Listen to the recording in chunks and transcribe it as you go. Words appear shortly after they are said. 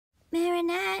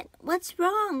Marinette, what's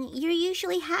wrong? You're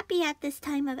usually happy at this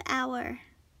time of hour.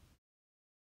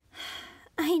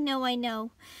 I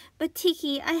know. But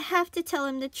Tiki, I have to tell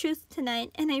him the truth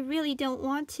tonight, and I really don't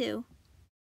want to.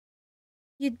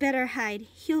 You'd better hide.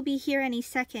 He'll be here any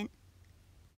second.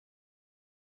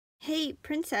 Hey,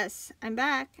 Princess, I'm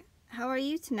back. How are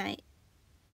you tonight?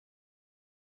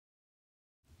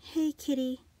 Hey,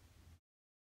 Kitty.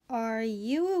 Are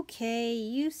you okay?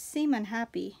 You seem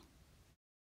unhappy.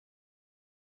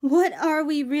 What are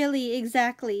we really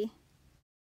exactly?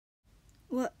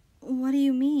 What do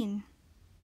you mean?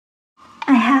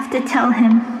 I have to tell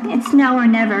him. It's now or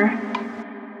never.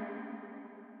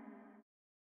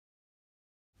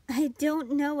 I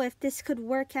don't know if this could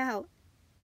work out.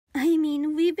 I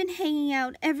mean, we've been hanging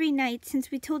out every night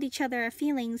since we told each other our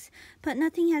feelings, but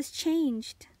nothing has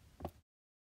changed.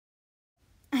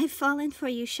 I've fallen for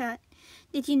you, Shot.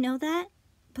 Did you know that?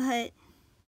 But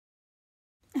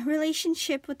a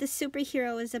relationship with a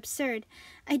superhero is absurd.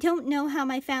 I don't know how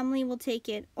my family will take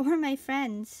it, or my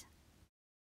friends.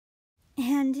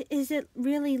 And is it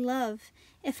really love,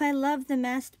 if I love the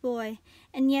masked boy,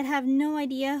 and yet have no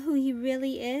idea who he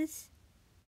really is?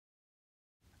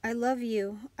 I love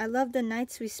you. I love the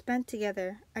nights we spent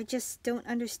together. I just don't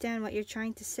understand what you're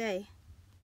trying to say.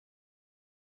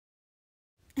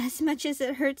 As much as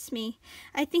it hurts me,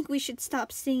 I think we should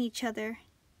stop seeing each other.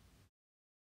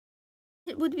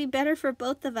 It would be better for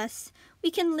both of us. We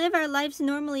can live our lives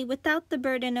normally without the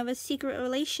burden of a secret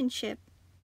relationship.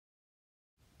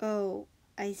 Oh,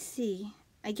 I see.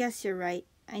 I guess you're right.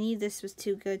 I knew this was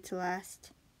too good to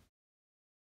last.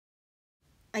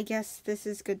 I guess this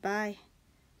is goodbye.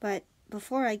 But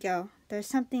before I go, there's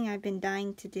something I've been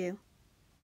dying to do.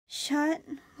 Shut,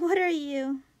 what are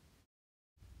you?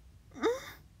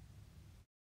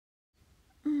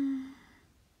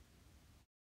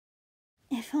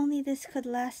 If only this could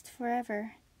last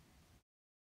forever.